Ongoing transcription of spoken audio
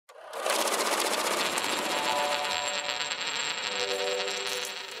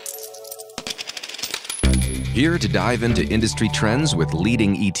Here to dive into industry trends with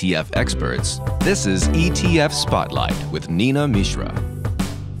leading ETF experts, this is ETF Spotlight with Nina Mishra.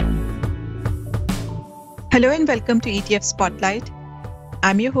 Hello and welcome to ETF Spotlight.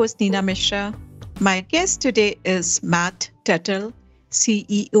 I'm your host, Nina Mishra. My guest today is Matt Tuttle,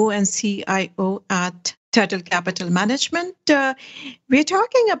 CEO and CIO at Tuttle Capital Management. We're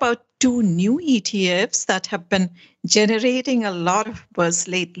talking about two new ETFs that have been generating a lot of buzz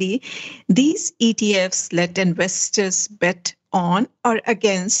lately. These ETFs let investors bet on or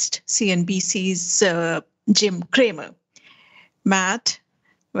against CNBC's Jim Cramer. Matt,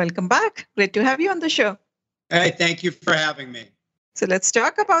 welcome back. Great to have you on the show. Hey, thank you for having me. So let's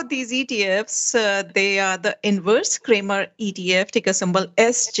talk about these ETFs. They are the inverse Cramer ETF, ticker symbol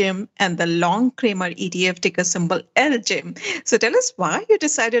SJIM, and the long Cramer ETF, ticker symbol LJIM. So tell us why you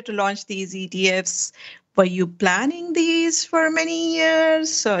decided to launch these ETFs. Were you planning these for many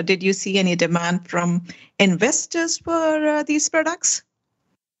years, or did you see any demand from investors for these products?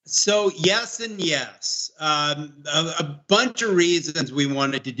 So yes and yes. A bunch of reasons we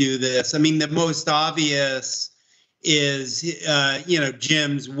wanted to do this. I mean, the most obvious is,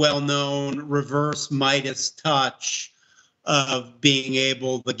 Jim's well-known reverse Midas touch of being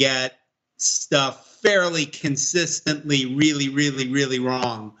able to get stuff fairly consistently really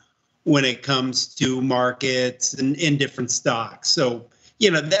wrong when it comes to markets and in different stocks. So,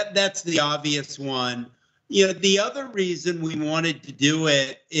 that's the obvious one. The other reason we wanted to do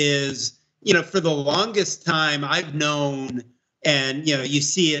it is, for the longest time I've known, and, you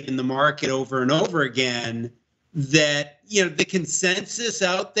see it in the market over and over again, that, the consensus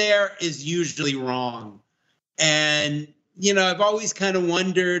out there is usually wrong. And, I've always kind of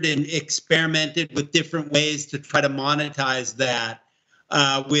wondered and experimented with different ways to try to monetize that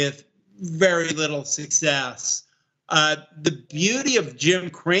with very little success. The beauty of Jim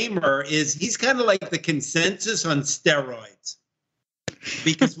Cramer is he's kind of like the consensus on steroids.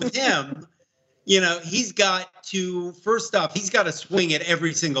 Because with him, he's got to, first off, he's got to swing at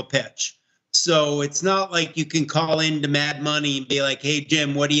every single pitch. So it's not like you can call into Mad Money and be like, hey,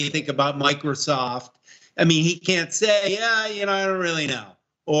 Jim, what do you think about Microsoft? I mean, he can't say, I don't really know.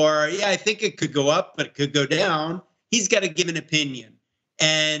 Or, I think it could go up, but it could go down. He's got to give an opinion.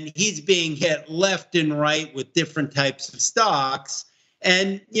 And he's being hit left and right with different types of stocks.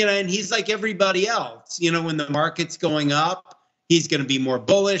 And, and he's like everybody else. When the market's going up, he's going to be more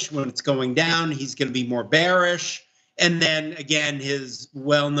bullish. When it's going down, he's going to be more bearish. And then again, his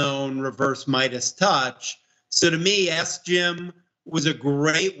well-known reverse Midas touch. So to me, SJIM was a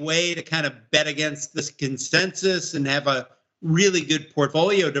great way to kind of bet against this consensus and have a really good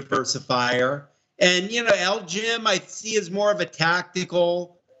portfolio diversifier. And, LJIM I see as more of a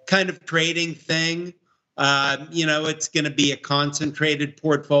tactical kind of trading thing. It's going to be a concentrated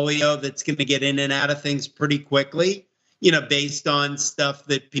portfolio that's going to get in and out of things pretty quickly, based on stuff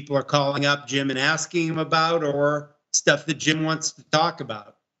that people are calling up Jim and asking him about, or stuff that Jim wants to talk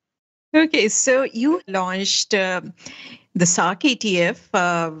about. Okay, so you launched the SARK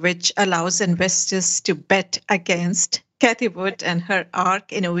ETF, which allows investors to bet against Cathie Wood and her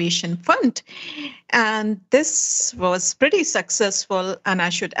ARK Innovation Fund. And this was pretty successful. And I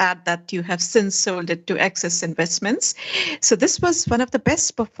should add that you have since sold it to Access Investments. So this was one of the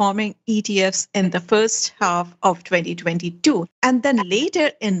best performing ETFs in the first half of 2022. And then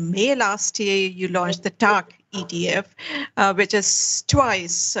later in May last year, you launched the TARK ETF, which is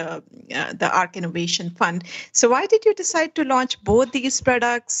twice the ARK Innovation Fund. So why did you decide to launch both these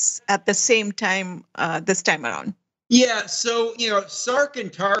products at the same time this time around? Yeah, so, SARK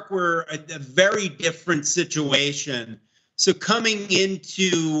and TARK were a very different situation. So coming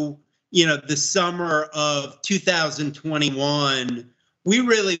into, the summer of 2021, we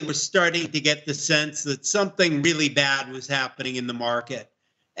really were starting to get the sense that something really bad was happening in the market.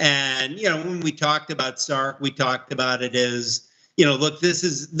 And, when we talked about SARK, we talked about it as, look, this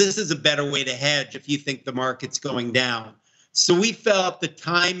is a better way to hedge if you think the market's going down. So we felt the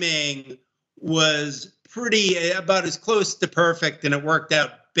timing was about as close to perfect, and it worked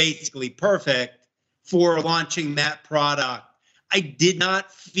out basically perfect for launching that product. I did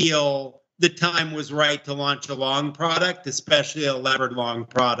not feel the time was right to launch a long product, especially a levered long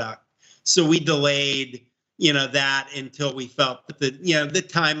product. So we delayed, that until we felt that the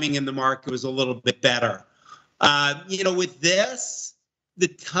timing in the market was a little bit better. With this, the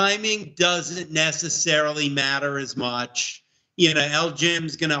timing doesn't necessarily matter as much. LJIM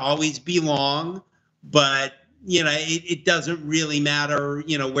is going to always be long. But, it doesn't really matter,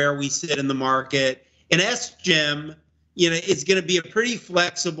 where we sit in the market. And SJIM, is going to be a pretty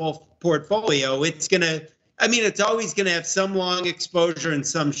flexible portfolio. It's always going to have some long exposure and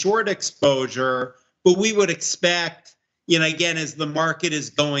some short exposure, but we would expect, again, as the market is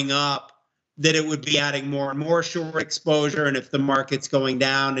going up, that it would be adding more and more short exposure. And if the market's going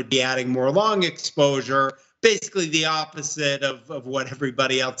down, it'd be adding more long exposure, basically the opposite of what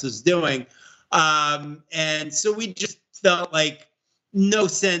everybody else is doing. And so we just felt like no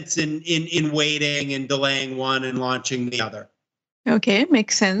sense in waiting and delaying one and launching the other. Okay,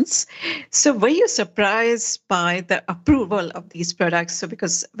 makes sense. So were you surprised by the approval of these products? So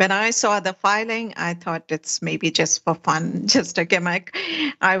because when I saw the filing, I thought it's maybe just for fun, just a gimmick.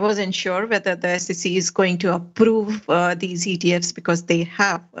 I wasn't sure whether the SEC is going to approve these ETFs because they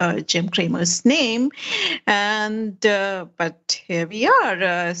have Jim Cramer's name. And but here we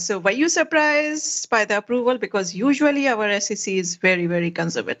are. So were you surprised by the approval? Because usually our SEC is very, very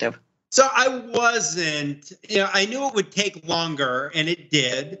conservative. So I wasn't, I knew it would take longer, and it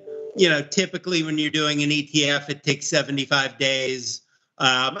did. Typically when you're doing an ETF, it takes 75 days.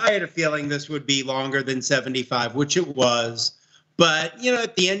 I had a feeling this would be longer than 75, which it was. But,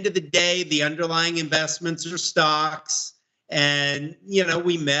 at the end of the day, the underlying investments are stocks. And,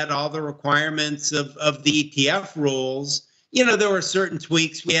 we met all the requirements of the ETF rules. There were certain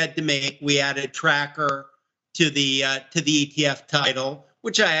tweaks we had to make. We added tracker to the ETF title,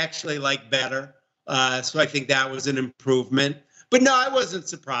 which I actually like better. So I think that was an improvement. But no, I wasn't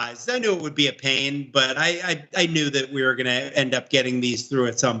surprised. I knew it would be a pain, but I knew that we were going to end up getting these through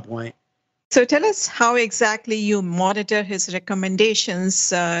at some point. So tell us how exactly you monitor his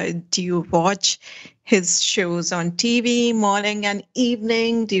recommendations. Do you watch his shows on TV morning and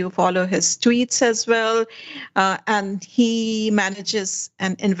evening? Do you follow his tweets as well? And he manages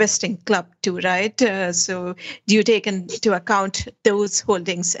an investing club too, right? So do you take into account those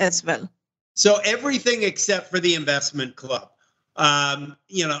holdings as well? So everything except for the investment club.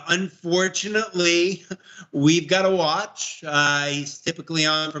 Unfortunately, we've got to watch. He's typically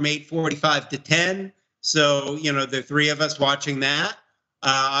on from 8:45 to 10. So, the three of us watching that.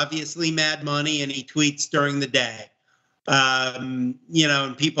 Obviously, Mad Money, and he tweets during the day. And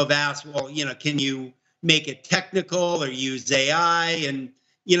people have asked, well, can you make it technical or use AI? And,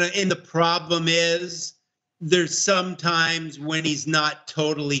 and the problem is there's sometimes when he's not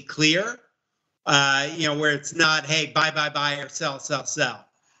totally clear. Where it's not, hey, buy, or sell.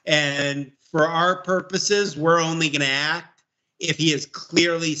 And for our purposes, we're only going to act if he is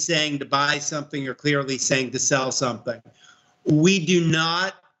clearly saying to buy something or clearly saying to sell something. We do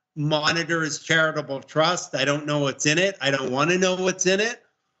not monitor his charitable trust. I don't know what's in it. I don't want to know what's in it.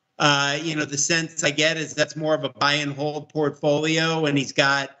 The sense I get is that's more of a buy and hold portfolio, and he's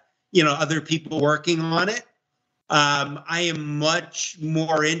got, other people working on it. I am much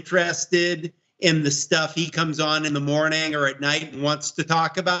more interested in the stuff he comes on in the morning or at night and wants to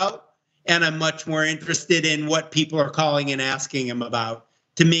talk about. And I'm much more interested in what people are calling and asking him about.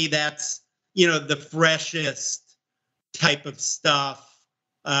 To me, that's, the freshest type of stuff,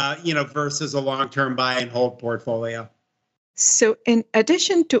 versus a long-term buy and hold portfolio. So in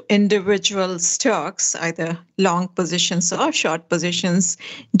addition to individual stocks, either long positions or short positions,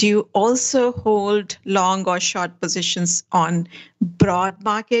 do you also hold long or short positions on broad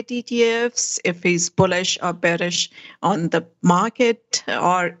market ETFs if he's bullish or bearish on the market,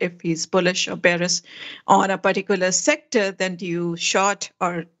 or if he's bullish or bearish on a particular sector, then do you short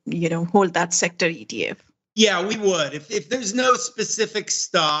or, hold that sector ETF? Yeah, we would. If there's no specific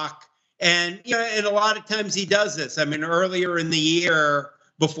stock, and, and a lot of times he does this. I mean, earlier in the year,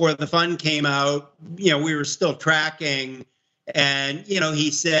 before the fund came out, we were still tracking, and,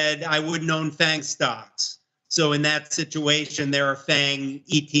 he said, I wouldn't own FANG stocks. So in that situation, there are FANG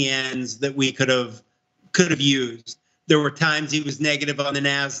ETNs that we could have used. There were times he was negative on the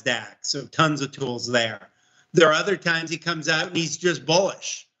NASDAQ, so tons of tools there. There are other times he comes out and he's just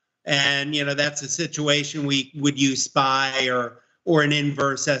bullish. And, that's a situation we would use SPY or an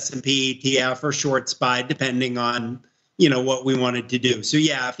inverse S&P ETF or short SPY, depending on, what we wanted to do. So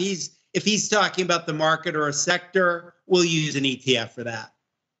yeah, if he's talking about the market or a sector, we'll use an ETF for that.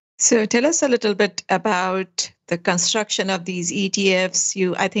 So tell us a little bit about the construction of these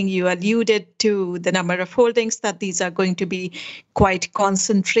ETFs. I think you alluded to the number of holdings, that these are going to be quite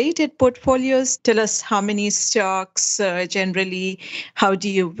concentrated portfolios. Tell us how many stocks generally, how do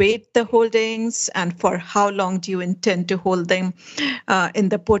you weight the holdings, and for how long do you intend to hold them in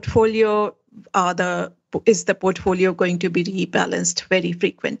the portfolio? Is the portfolio going to be rebalanced very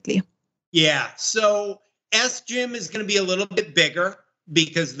frequently? Yeah, so SJIM is going to be a little bit bigger,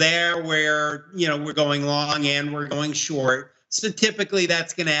 because there we're going long and we're going short. So typically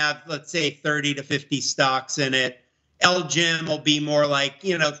that's going to have, let's say, 30 to 50 stocks in it. LJIM will be more like,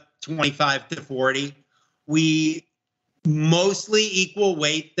 25 to 40. We mostly equal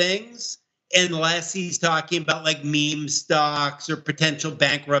weight things. unless he's talking about like meme stocks or potential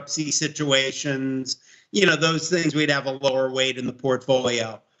bankruptcy situations, those things we'd have a lower weight in the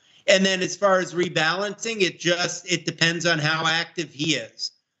portfolio. And then as far as rebalancing, it depends on how active he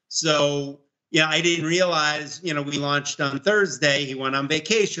is. So, I didn't realize, we launched on Thursday. He went on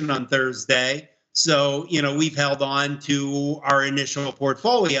vacation on Thursday. So, we've held on to our initial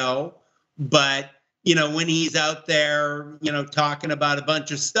portfolio. But, when he's out there, talking about a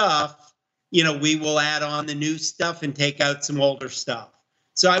bunch of stuff, we will add on the new stuff and take out some older stuff.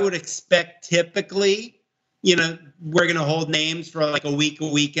 So I would expect typically, we're going to hold names for like a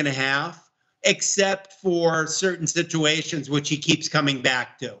week and a half, except for certain situations, which he keeps coming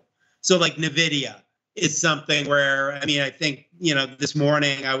back to. So like NVIDIA is something where, I think, this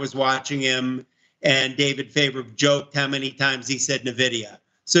morning I was watching him and David Faber joked how many times he said NVIDIA.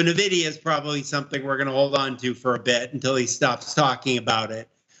 So NVIDIA is probably something we're going to hold on to for a bit until he stops talking about it.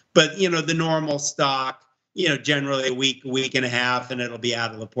 But, the normal stock, generally a week and a half, and it'll be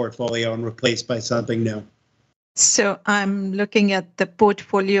out of the portfolio and replaced by something new. So I'm looking at the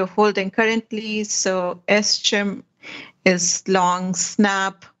portfolio holding currently. So SJIM is long,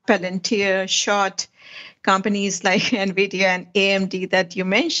 Snap, Palantir, short companies like NVIDIA and AMD that you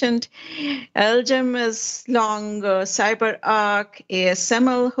mentioned. LJIM is long, CyberArk,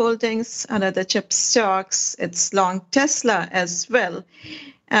 ASML Holdings, another chip stocks. It's long Tesla as well.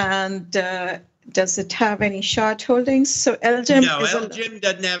 And does it have any short holdings? So LJIM LJIM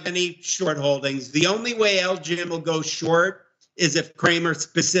doesn't have any short holdings. The only way LJIM will go short is if Cramer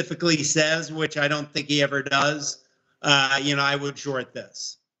specifically says, which I don't think he ever does, I would short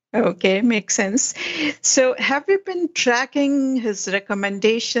this. Okay, makes sense. So have you been tracking his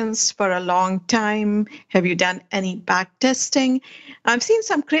recommendations for a long time? Have you done any back testing? I've seen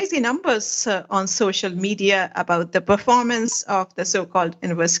some crazy numbers on social media about the performance of the so-called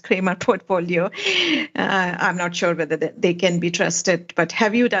inverse Cramer portfolio. I'm not sure whether they can be trusted, but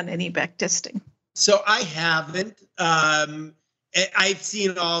have you done any back testing? So I haven't. I've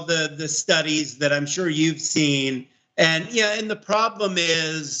seen all the studies that I'm sure you've seen. And and the problem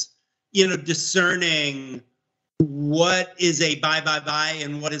is, discerning what is a buy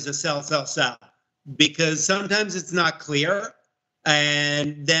and what is a sell, because sometimes it's not clear.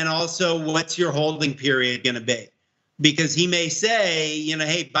 And then also, what's your holding period going to be? Because he may say,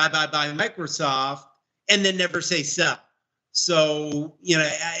 hey, buy Microsoft, and then never say sell. So,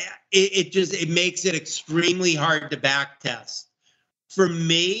 it makes it extremely hard to back test. For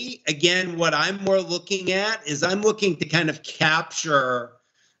me, again, what I'm more looking at is I'm looking to kind of capture,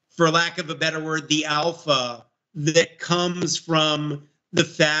 for lack of a better word, the alpha that comes from the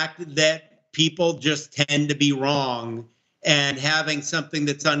fact that people just tend to be wrong, and having something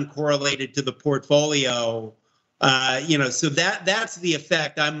that's uncorrelated to the portfolio, so that's the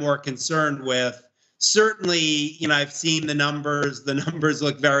effect I'm more concerned with. Certainly, I've seen the numbers. The numbers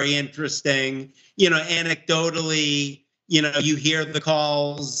look very interesting. Anecdotally, you hear the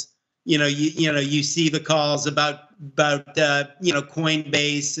calls, you see the calls about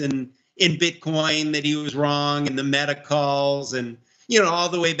Coinbase and in Bitcoin that he was wrong, and the Meta calls, and, all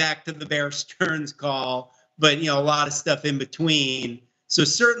the way back to the Bear Stearns call, but, a lot of stuff in between. So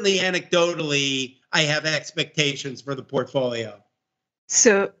certainly anecdotally, I have expectations for the portfolio.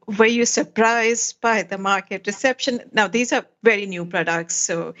 So were you surprised by the market reception? Now, these are very new products,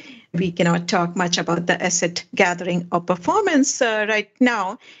 so we cannot talk much about the asset gathering or performance right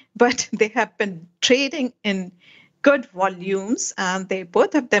now, but they have been trading in good volumes, and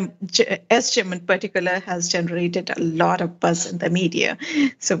both of them, SJIM in particular, has generated a lot of buzz in the media.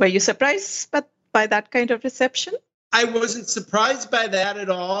 So were you surprised by that kind of reception? I wasn't surprised by that at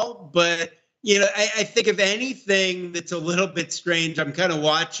all, but I think if anything that's a little bit strange, I'm kind of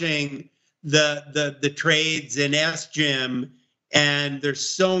watching the trades in SJIM, and there's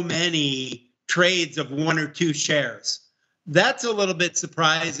so many trades of one or two shares. That's a little bit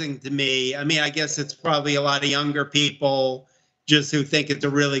surprising to me. I guess it's probably a lot of younger people just who think it's a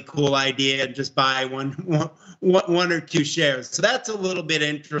really cool idea and just buy one or two shares. So that's a little bit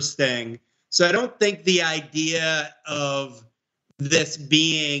interesting. So I don't think the idea of this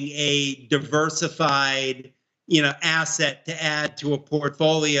being a diversified, asset to add to a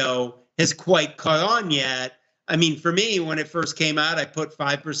portfolio has quite caught on yet. For me, when it first came out, I put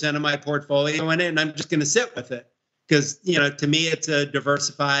 5% of my portfolio in it, and I'm just going to sit with it because, to me, it's a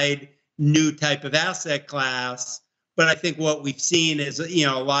diversified new type of asset class. But I think what we've seen is,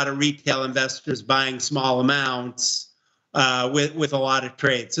 a lot of retail investors buying small amounts with a lot of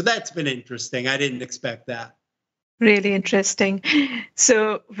trades. So that's been interesting. I didn't expect that. Really interesting.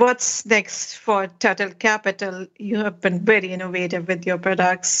 So what's next for Tuttle Capital? You have been very innovative with your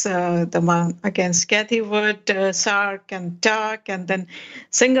products, the one against Cathy Wood, SARK and TARK, and then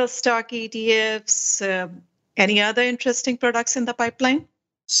single stock ETFs. Any other interesting products in the pipeline?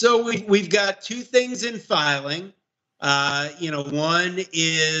 So we've got two things in filing. One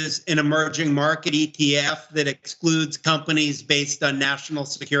is an emerging market ETF that excludes companies based on national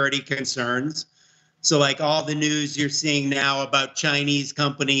security concerns. So like all the news you're seeing now about Chinese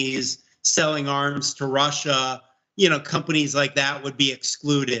companies selling arms to Russia, companies like that would be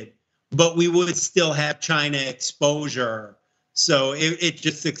excluded. But we would still have China exposure. So it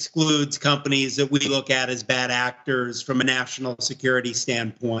just excludes companies that we look at as bad actors from a national security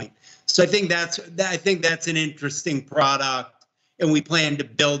standpoint. So I think that's an interesting product, and we plan to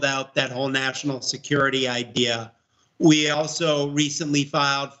build out that whole national security idea. We also recently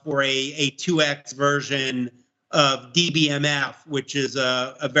filed for a 2X version of DBMF, which is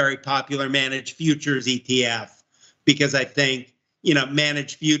a very popular managed futures ETF, because I think,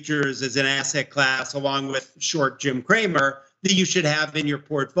 managed futures is an asset class along with short Jim Cramer that you should have in your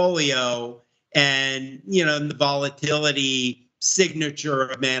portfolio. And, the volatility signature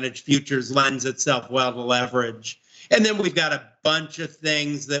of managed futures lends itself well to leverage. And then we've got a bunch of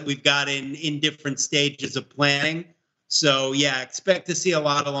things that we've got in different stages of planning. So yeah, expect to see a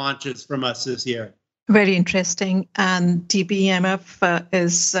lot of launches from us this year. Very interesting. And DBMF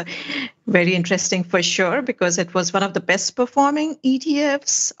is very interesting for sure, because it was one of the best performing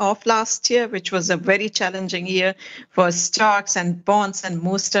ETFs of last year, which was a very challenging year for stocks and bonds and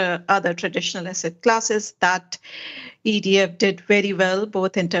most other traditional asset classes. That ETF did very well,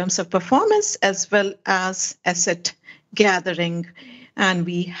 both in terms of performance as well as asset gathering. And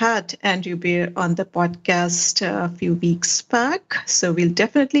we had Andrew Beer on the podcast a few weeks back. So we'll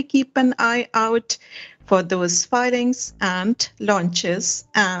definitely keep an eye out for those filings and launches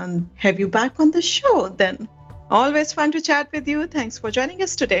and have you back on the show then. Always fun to chat with you. Thanks for joining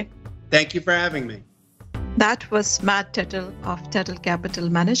us today. Thank you for having me. That was Matt Tuttle of Tuttle Capital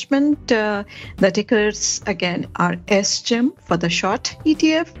Management. The tickers again are SJIM for the short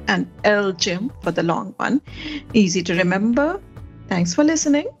ETF and LJIM for the long one. Easy to remember. Thanks for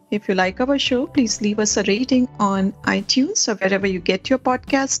listening. If you like our show, please leave us a rating on iTunes or wherever you get your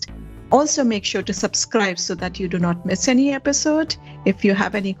podcast. Also, make sure to subscribe so that you do not miss any episode. If you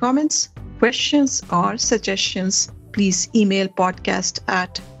have any comments, questions, or suggestions, please email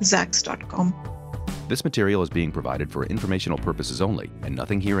podcast@zacks.com. This material is being provided for informational purposes only, and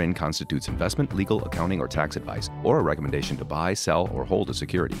nothing herein constitutes investment, legal, accounting, or tax advice, or a recommendation to buy, sell, or hold a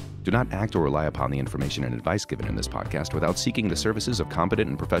security. Do not act or rely upon the information and advice given in this podcast without seeking the services of competent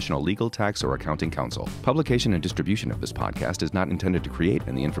and professional legal, tax, or accounting counsel. Publication and distribution of this podcast is not intended to create,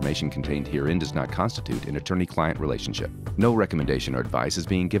 and the information contained herein does not constitute an attorney-client relationship. No recommendation or advice is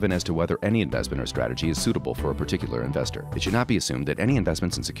being given as to whether any investment or strategy is suitable for a particular investor. It should not be assumed that any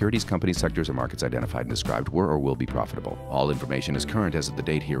investments in securities, companies, sectors, or markets identified and described were or will be profitable. All information is current as of the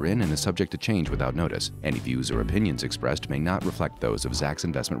date herein and is subject to change without notice. Any views or opinions expressed may not reflect those of Zacks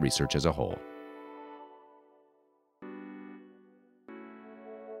Investment Research as a whole.